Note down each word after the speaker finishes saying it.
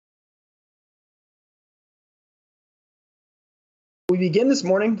We begin this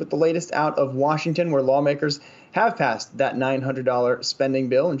morning with the latest out of Washington, where lawmakers have passed that $900 spending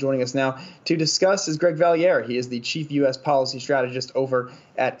bill. And joining us now to discuss is Greg Valliere. He is the chief U.S. policy strategist over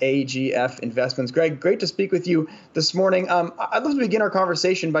at AGF Investments. Greg, great to speak with you this morning. I'd love to begin our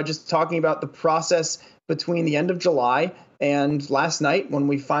conversation by just talking about the process between the end of July and last night when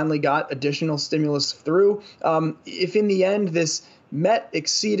we finally got additional stimulus through. If in the end this met,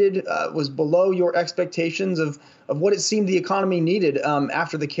 exceeded, was below your expectations of what it seemed the economy needed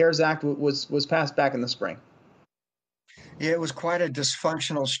after the CARES Act was passed back in the spring? Yeah, it was quite a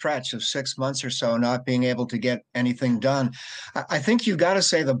dysfunctional stretch of 6 months or so, not being able to get anything done. I think you got to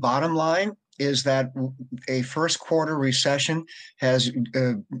say the bottom line is that a first quarter recession has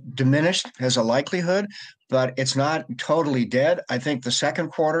diminished as a likelihood, but it's not totally dead. I think the second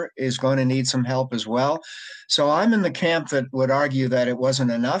quarter is going to need some help as well. So I'm in the camp that would argue that it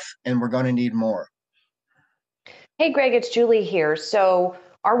wasn't enough and we're going to need more. Hey, Greg, it's Julie here. So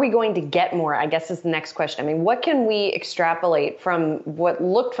are we going to get more, I guess is the next question. I mean, what can we extrapolate from what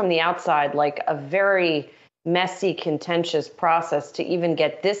looked from the outside like a very messy, contentious process to even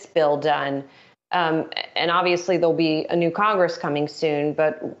get this bill done? And obviously there'll be a new Congress coming soon,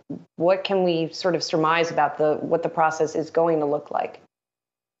 but what can we sort of surmise about what the process is going to look like?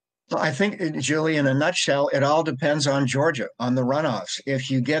 Well, I think, Julie, in a nutshell, it all depends on Georgia, on the runoffs. If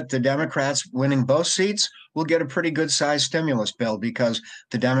you get the Democrats winning both seats, we'll get a pretty good sized stimulus bill because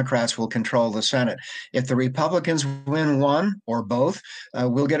the Democrats will control the Senate. If the Republicans win one or both,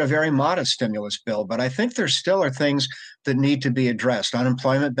 we'll get a very modest stimulus bill. But I think there still are things that need to be addressed.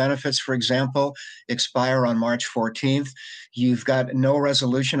 Unemployment benefits, for example, expire on March 14th. You've got no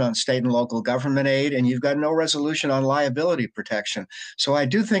resolution on state and local government aid, and you've got no resolution on liability protection. So I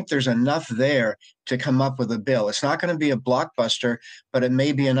do think there's enough there to come up with a bill. It's not going to be a blockbuster, but it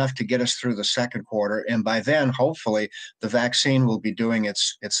may be enough to get us through the second quarter. And by then, hopefully, the vaccine will be doing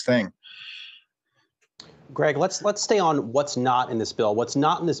its thing. Greg, let's stay on what's not in this bill. What's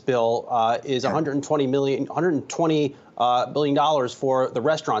not in this bill is $120 billion for the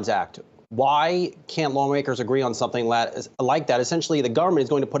Restaurants Act. Why can't lawmakers agree on something like that? Essentially, the government is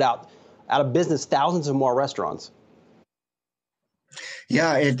going to put out of business thousands of more restaurants.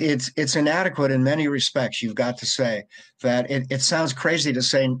 Yeah, it's inadequate in many respects. You've got to say that it sounds crazy to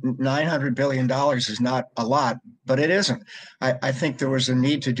say $900 billion is not a lot, but it isn't. I think there was a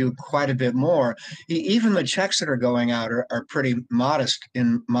need to do quite a bit more. Even the checks that are going out are pretty modest,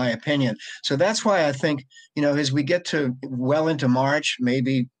 in my opinion. So that's why I think, as we get to well into March,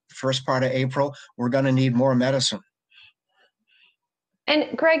 maybe first part of April, we're going to need more medicine.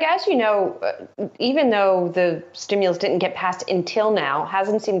 And Greg, as you know, even though the stimulus didn't get passed until now,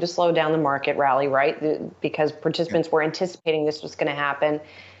 hasn't seemed to slow down the market rally, right? Because participants were anticipating this was going to happen.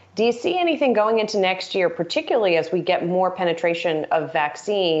 Do you see anything going into next year, particularly as we get more penetration of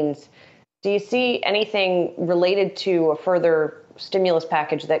vaccines? Do you see anything related to a further stimulus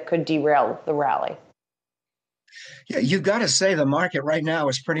package that could derail the rally? Yeah, you've got to say the market right now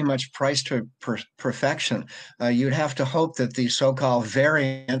is pretty much priced to perfection. You'd have to hope that the so-called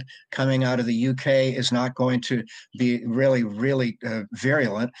variant coming out of the UK is not going to be really, really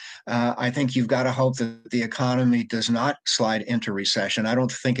virulent. I think you've got to hope that the economy does not slide into recession. I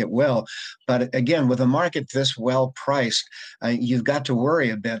don't think it will. But again, with a market this well priced, you've got to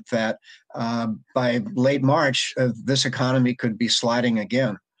worry a bit that by late March, this economy could be sliding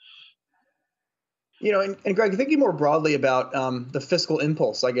again. And Greg, thinking more broadly about the fiscal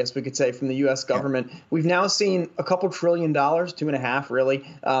impulse, I guess we could say, from the U.S. government, we've now seen a couple $2.5 trillion, really,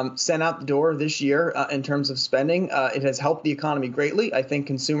 sent out the door this year in terms of spending. It has helped the economy greatly. I think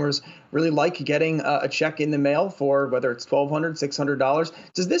consumers really like getting a check in the mail for whether it's $1,200, $600.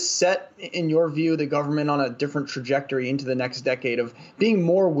 Does this set, in your view, the government on a different trajectory into the next decade of being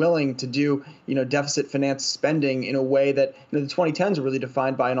more willing to do, deficit finance spending in a way that the 2010s are really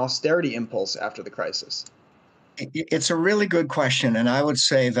defined by an austerity impulse after the crisis? It's a really good question. And I would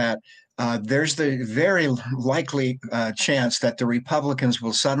say that there's the very likely chance that the Republicans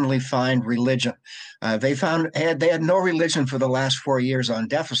will suddenly find religion. They had no religion for the last 4 years on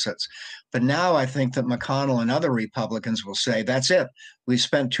deficits. But now I think that McConnell and other Republicans will say, that's it. We've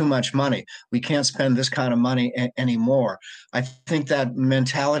spent too much money. We can't spend this kind of money anymore. I think that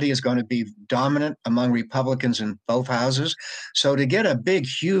mentality is going to be dominant among Republicans in both houses. So to get a big,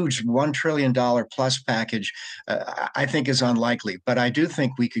 huge $1 trillion plus package, I think is unlikely. But I do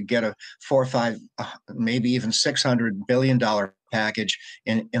think we could get a 4 or 5, maybe even $600 billion package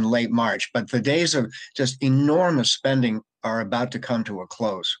in late March. But the days of just enormous spending are about to come to a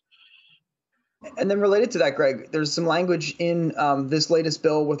close. And then related to that, Greg, there's some language in this latest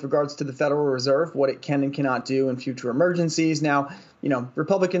bill with regards to the Federal Reserve, what it can and cannot do in future emergencies. Now,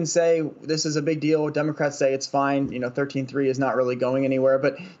 Republicans say this is a big deal. Democrats say it's fine. 13.3 is not really going anywhere.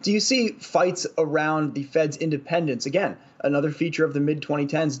 But do you see fights around the Fed's independence? Again, another feature of the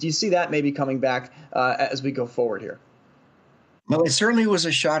mid-2010s. Do you see that maybe coming back as we go forward here? Well, it certainly was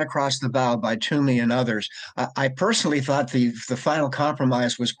a shot across the bow by Toomey and others. I personally thought the final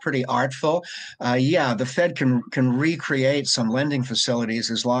compromise was pretty artful. Yeah, the Fed can recreate some lending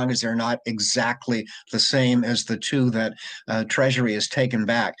facilities as long as they're not exactly the same as the two that Treasury has taken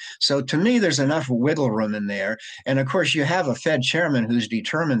back. So to me, there's enough wiggle room in there. And of course, you have a Fed chairman who's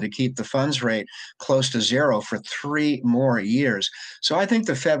determined to keep the funds rate close to zero for 3 more years. So I think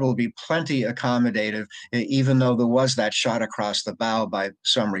the Fed will be plenty accommodative, even though there was that shot across the bow by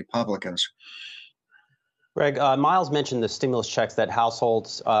some Republicans. Greg, Miles mentioned the stimulus checks that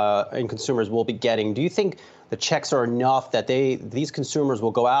households and consumers will be getting. Do you think the checks are enough that these consumers will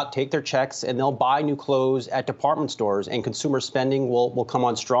go out, take their checks, and they'll buy new clothes at department stores, and consumer spending will come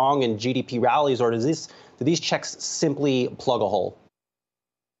on strong and GDP rallies? Or do these checks simply plug a hole?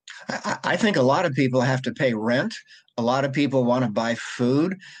 I think a lot of people have to pay rent. A lot of people want to buy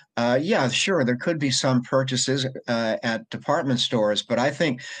food. Yeah, sure, there could be some purchases at department stores, but I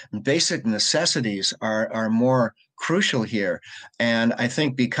think basic necessities are more crucial here. And I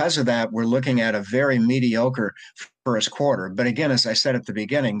think because of that, we're looking at a very mediocre first quarter. But again, as I said at the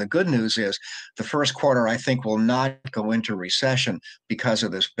beginning, the good news is the first quarter, I think, will not go into recession because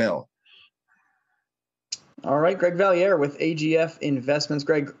of this bill. All right, Greg Valliere with AGF Investments.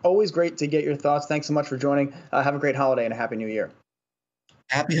 Greg, always great to get your thoughts. Thanks so much for joining. Have a great holiday and a happy new year.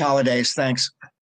 Happy holidays. Thanks.